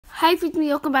Hi, it's me.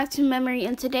 Welcome back to Memory,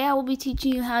 and today I will be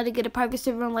teaching you how to get a private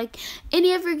server on like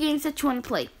any of your games that you want to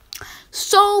play.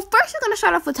 So first, we're gonna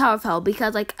start off with Tower of Hell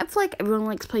because I feel like everyone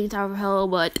likes playing Tower of Hell,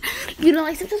 but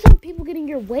sometimes when people get in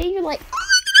your way, you're like,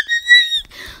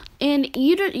 and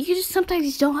you just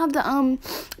sometimes don't have the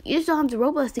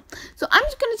Roblox thing. So I'm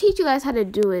just gonna teach you guys how to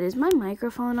do it. Is my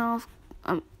microphone off?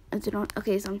 Is it on?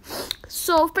 Okay, so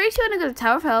first you want to go to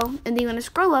Tower of Hell, and then you want to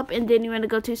scroll up, and then you want to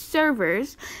go to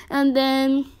servers, and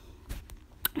then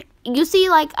you see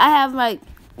like I have like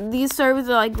these servers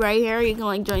are like right here. You can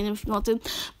like join them if you want to,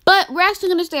 but we're actually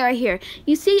gonna stay right here.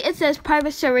 You see it says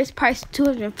private service price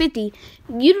 $250.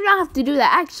 You do not have to do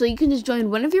that. Actually, you can just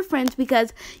join one of your friends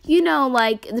because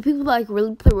like the people that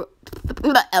really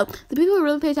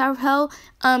play Tower of Hell,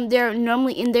 they're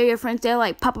normally in there. Your friends, they're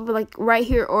like pop up like right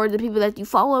here, or the people that you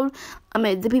followed,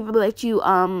 the people that you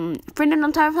friended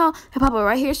on Tower of Hell, they pop up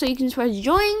right here. So you can just press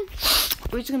join.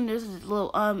 We're just gonna do this little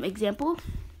example.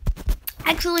 I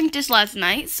actually linked this last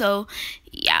night, so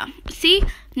yeah. See,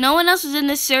 no one else is in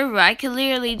this server. I can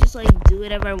literally just like do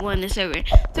whatever I want in the server.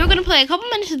 So we're gonna play a couple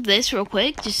minutes of this real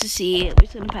quick just to see. We're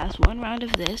just gonna pass one round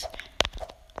of this.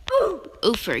 Ooh,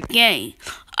 for a game.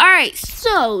 Alright,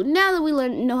 so now that we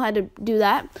know how to do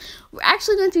that, we're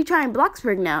actually going to be trying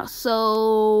Bloxburg now.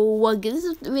 So, give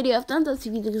this video a thumbs up if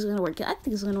you think it's going to work. I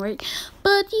think it's going to work.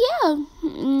 But, yeah.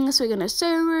 So, we're going to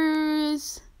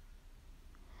servers.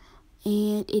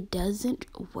 And it doesn't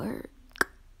work.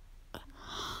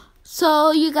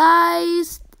 So, you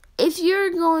guys, if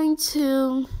you're going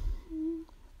to...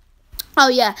 Oh,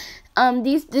 yeah.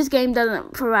 This game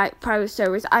doesn't provide private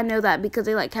servers. I know that because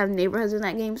they like have neighborhoods in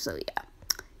that game. So, yeah.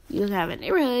 You can have a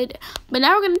neighborhood. But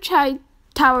now we're going to try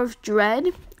Tower of Dread.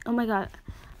 Oh, my God.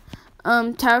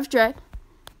 Tower of Dread.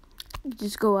 You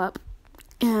just go up.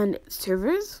 And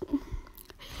servers.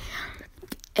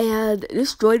 And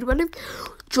just join one of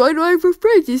your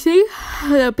friends, you see?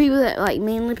 The people that like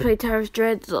mainly play Tower of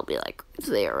Dread, they'll be like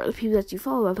there, or the people that you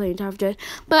follow by playing Tower of Dread.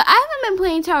 But I haven't been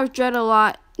playing Tower of Dread a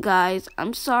lot, guys.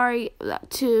 I'm sorry about that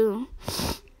too.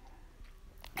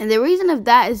 And the reason of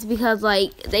that is because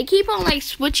like they keep on like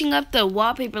switching up the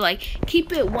wallpaper, like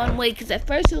keep it one way. Because at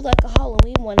first it was like a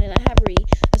Halloween one, and I have a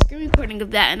screen recording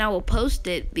of that, and I will post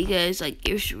it because like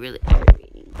it was really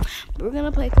aggravating. But we're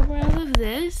gonna play a couple rounds of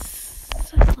this.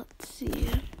 Let's see.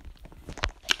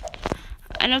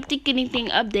 I don't think anything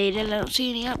updated. I don't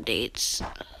see any updates.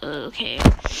 Okay.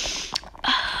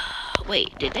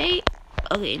 Wait, did they?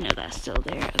 Okay, no, that's still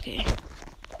there. Okay.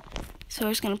 So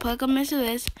we're just going to plug them into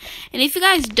this. And if you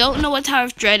guys don't know what Tower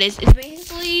of Dread is, it's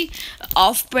basically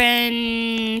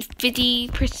off-brand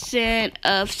 50%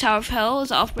 of Tower of Hell.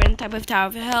 It's off-brand type of Tower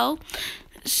of Hell.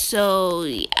 So,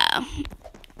 yeah.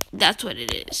 That's what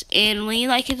it is. And when you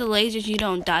like hit the lasers, you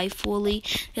don't die fully.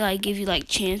 They like give you like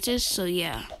chances. So,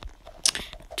 yeah.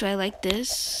 Try like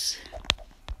this.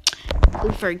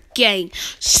 Ooh, for gang.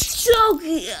 So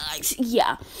good.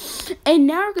 Yeah. And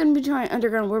now we're gonna be trying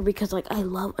Underground War because like I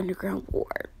love Underground War.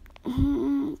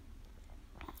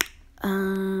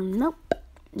 Nope.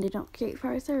 They don't create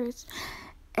private servers.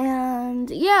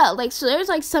 And yeah, like so there's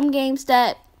like some games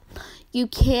that you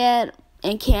can't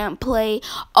play.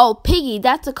 Oh, Piggy,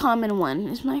 that's a common one.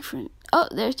 It's my friend. Oh,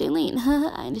 there's Jaylene.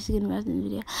 I just get about in the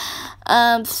video.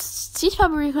 She's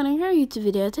probably recording her YouTube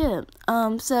video too.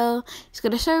 So just go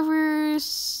to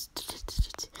servers,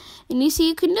 and you see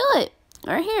you can do it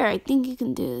right here. I think you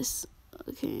can do this.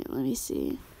 Okay, let me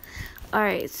see. All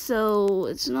right, so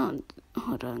it's not.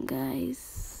 Hold on,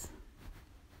 guys.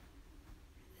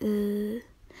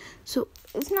 So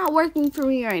it's not working for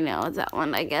me right now. It's that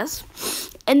one, I guess.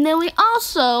 And then we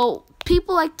also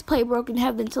people like to play Broken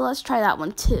Heaven, so let's try that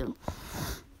one too.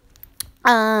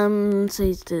 So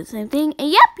you do the same thing, and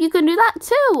yep, you can do that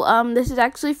too. This is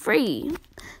actually free,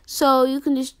 so you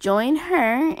can just join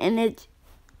her, and it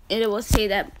will say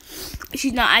that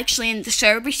she's not actually in the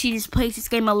server. She just plays this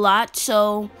game a lot,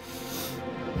 so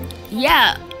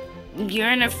yeah, you're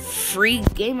in a free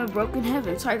game of Broken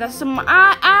Heaven. Sorry, I got some.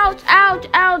 Ouch!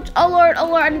 Oh Lord!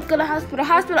 I need to go to the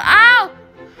hospital. Ow!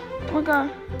 Oh my God!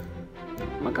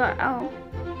 Ow!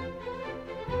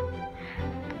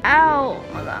 Ow!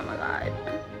 Oh my God!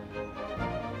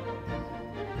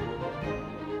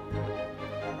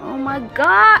 Oh my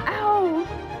God! Ow!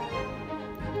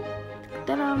 Get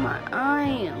that out of my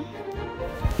eye.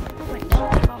 Wait,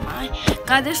 don't get on my eye.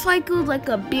 God, there's like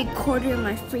a big quarter in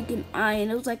my freaking eye,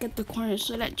 and it was like at the corner,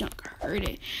 so that junk hurt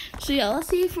it. So yeah, let's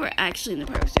see if we're actually in the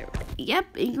private server.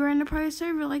 Yep, you're in the private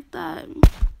server like that.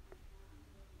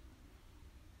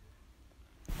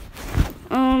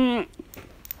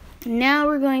 Now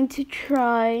we're going to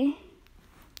try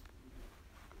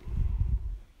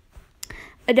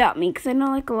Adopt Me, because I know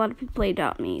like a lot of people play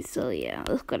Adopt Me. So yeah,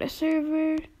 let's go to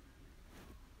server.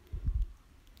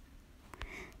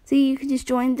 See, you can just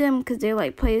join them because they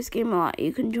like play this game a lot.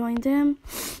 You can join them,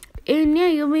 and yeah,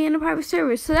 you'll be in a private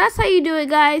server. So that's how you do it,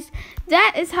 guys.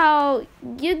 That is how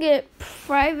you get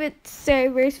private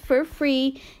servers for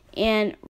free and